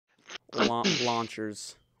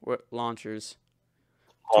Launchers. What launchers? Launches.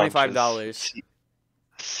 $25.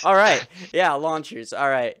 All right. Yeah, launchers. All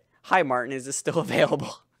right. Hi, Martin. Is this still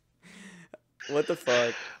available? What the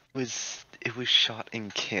fuck? It was shot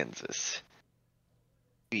in Kansas.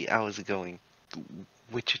 3 hours ago,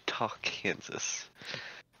 Wichita, Kansas.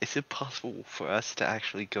 Is it possible for us to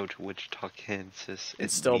actually go to Wichita, Kansas And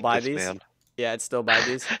and still meet buy this these? man? Yeah, I'd still buy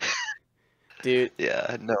these. Dude,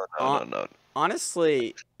 Yeah, no, no, hon- no, no.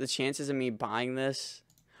 honestly, the chances of me buying this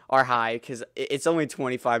are high because it's only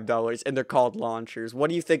 $25 and they're called launchers. What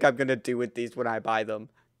do you think I'm gonna do with these when I buy them?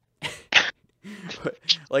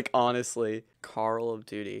 Like, honestly, Call of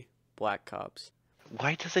Duty, Black Ops.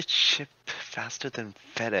 Why does it ship faster than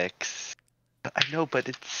FedEx? I know, but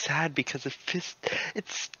it's sad because it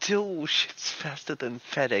still ships faster than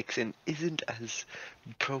FedEx and isn't as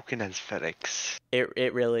broken as FedEx.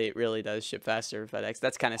 It really does ship faster than FedEx.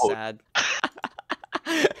 That's kind of Oh. sad.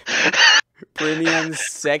 Premium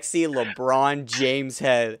sexy LeBron James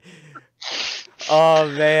head. Oh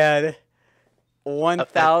man.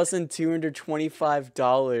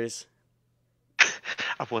 $1,225.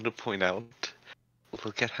 I want to point out,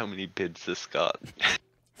 look at how many bids this got.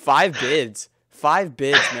 5 bids. 5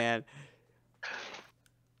 bids, man.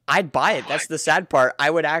 I'd buy it. That's the sad part. I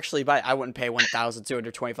would actually buy it. I wouldn't pay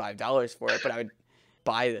 $1,225 for it, but I would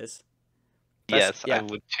buy this. Yes, yeah. I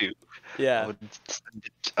would too. Yeah.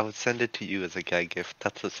 I would send it to you as a gag gift.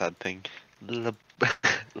 That's the sad thing.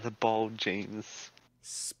 LeBron James.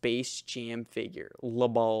 Space Jam figure.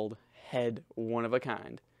 LeBald. Head. One of a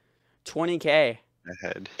kind. 20K.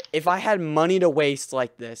 Ahead. If I had money to waste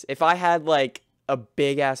like this, if I had like a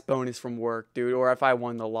big ass bonus from work, dude, or if I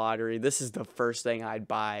won the lottery, this is the first thing I'd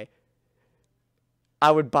buy.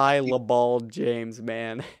 I would buy LeBald James,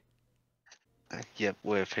 man. Yep,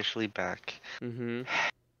 we're officially back. Mm-hmm.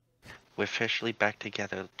 We're officially back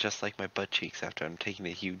together, just like my butt cheeks after I'm taking a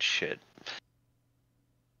huge shit.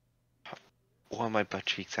 Or my butt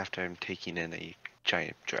cheeks after I'm taking in a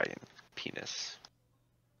giant dragon penis.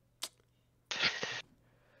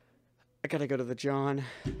 I gotta go to the John.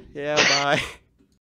 Yeah, bye.